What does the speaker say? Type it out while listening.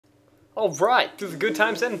Alright, through the good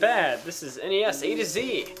times and bad. This is NES A to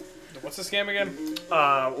Z. What's this game again?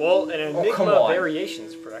 Well, an Enigma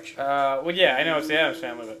Variations production. Well, yeah, I know it's the Addams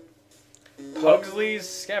family, but Pugsley's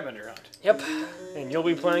Scavenger Hunt. Yep, and you'll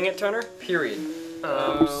be playing it, Turner? Period.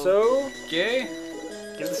 So, Gay?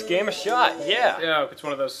 give this game a shot, yeah. Yeah, it's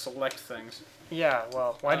one of those select things. Yeah,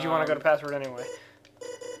 well, why did you want to go to password anyway?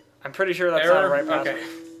 I'm pretty sure that's Error? not the right password. Okay.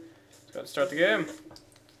 Let's go and start the game.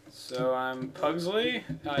 So I'm Pugsley.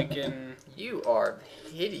 I can... You are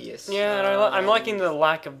hideous. Yeah, and I'm liking the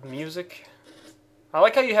lack of music. I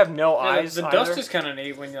like how you have no eyes. The dust is kind of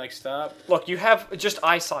neat when you like stop. Look, you have just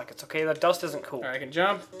eye sockets, okay? The dust isn't cool. Alright, I can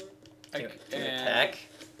jump. Can attack.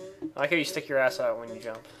 I like how you stick your ass out when you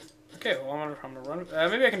jump. Okay, well I'm gonna run.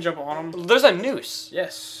 Maybe I can jump on him. There's a noose.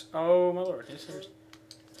 Yes. Oh my lord. Yes, there's...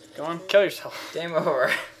 Go on. Kill yourself. Game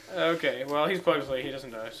over. Okay, well he's Pugsley. He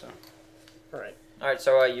doesn't die, so. Alright. Alright,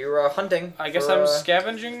 so you're hunting. I guess I'm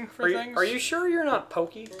scavenging for things. Are you sure you're not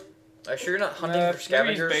Pokey? Are you sure you're not hunting for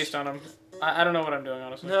scavengers? Maybe he's based on him. I don't know what I'm doing,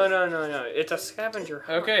 honestly. No. It's a scavenger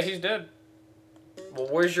hunt. Okay, he's dead. Well,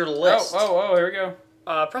 where's your list? Oh, here we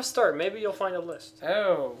go. Press start. Maybe you'll find a list.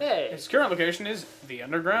 Oh. Hey. His current location is the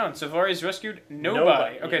underground. Safari's rescued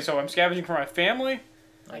nobody. Okay, so I'm scavenging for my family.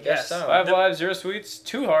 I guess so. 5 lives, 0 sweets,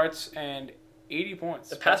 2 hearts, and 80 points.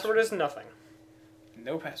 The password is nothing.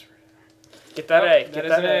 No password. Get that A. That Get is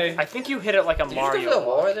that an A. I think you hit it like a Mario. Did you just go to the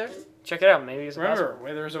wall right there? Check it out. Maybe it's a Remember, password.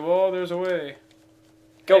 where there's a wall, there's a way.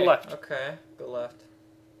 Go Hey. left. Okay, go left.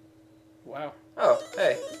 Wow. Oh,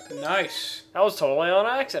 hey. Nice. That was totally on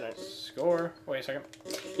accident. Score. Wait a second.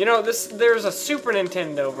 You know, there's a Super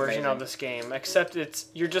Nintendo version Amazing. of this game, except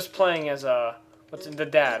you're just playing as the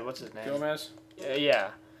dad. What's his name? Gomez. Yeah.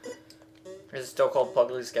 Is it still called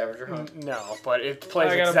Pugsley's Scavenger Hunt? No, but it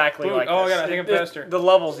plays I got a exactly boot. like Oh, this. God, I think I'm faster. The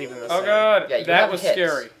level's even the same. Oh god, Yeah, you that have was hits.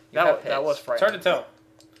 scary. That was It's frightening. hard to tell.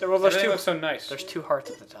 Well, there's Everything two. looks so nice. There's 2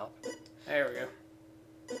 hearts at the top. There we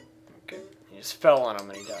go. Okay. He just fell on him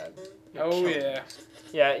and he died. You Oh killed him. yeah.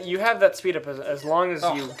 Yeah, you have that speed up as long as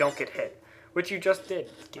Oh. you don't get hit, which you just did.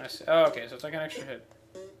 I see. Oh, okay, so it's like an extra hit.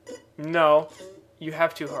 No, you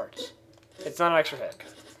have 2 hearts. It's not an extra hit.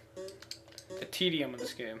 The tedium of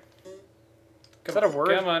this game. Is that a word?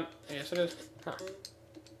 Come on. Yes, it is.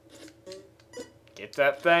 Get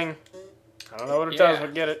that thing. I don't know what it does,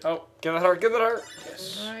 but get it. Oh. Get that heart. Get that heart.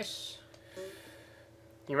 Yes. Nice.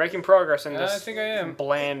 You're making progress in I this think I am.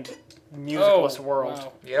 bland, musicless world.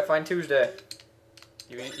 Wow. You gotta find Tuesday.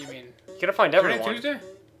 You mean You gotta find today everyone. Tuesday?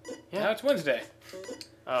 Yeah. No, it's Wednesday.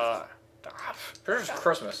 Pretty sure it's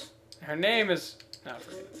Christmas. Her name is... No,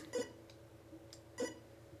 forget it.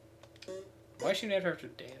 Why is she named after a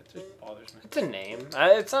day? That just bothers me. It's a name.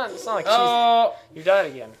 It's not like Oh! you died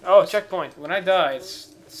again. Oh, checkpoint. When I die,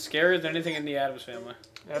 it's scarier than anything in the Addams family.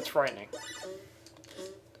 That's frightening.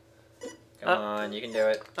 Come on, you can do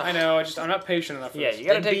it. I know, I'm not patient enough for Yeah, this. you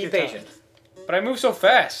gotta Then take be your patient. time. But I move so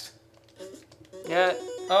fast. Yeah.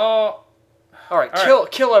 Oh! All right. All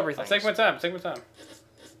Kill everything. I'll take my time, take my time.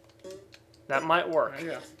 That might work. There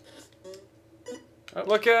you go. Oh.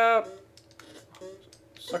 Look up.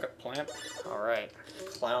 Suck it, plant. All right.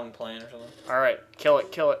 Clown plane or something. All right. Kill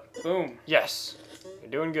it. Kill it. Boom. Yes. You're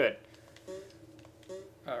doing good.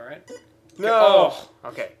 Alright. No. Oh.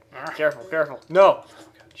 Okay. Ah. Careful. Careful. No.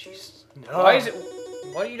 Jesus. No. Why is it...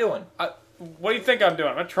 What are you doing? What do you think I'm doing?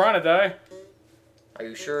 I'm not trying to die. Are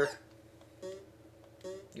you sure?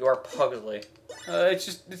 You are Pugsley.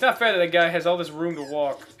 It's not fair that that guy has all this room to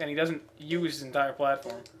walk and he doesn't use his entire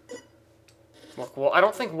platform. Look, well, I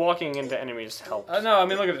don't think walking into enemies helps. No, I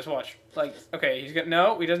mean, look at this, watch. Like, okay, he's got...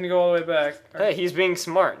 No, he doesn't go all the way back. Hey, he's being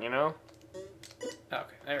smart, you know?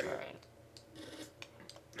 Okay, there we go. Alright.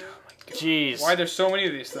 Oh my god. Jeez. Why are there so many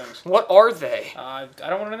of these things? What are they? I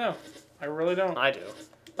don't want to know. I really don't. I do.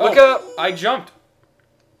 Oh, Look up! I jumped.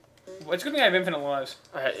 Well, it's a good thing I have infinite lives.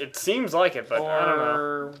 It seems like it, but I don't know.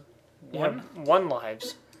 Or... One? One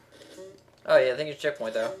lives. Oh yeah, I think it's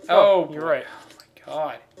checkpoint though. Oh, you're right. Oh my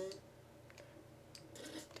god.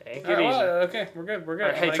 Take it Alright, easy. well, okay, we're good, we're good.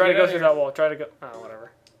 Alright, I'm hey, gonna try to get go out through of here. that wall. Try to go... Oh,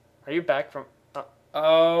 whatever. Are you back from...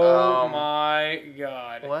 Oh my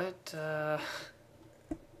god. What?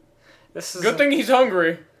 This is... Good thing he's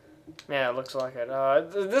hungry. Yeah, it looks like it.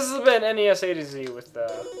 This has been NES A to Z with,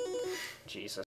 Jesus.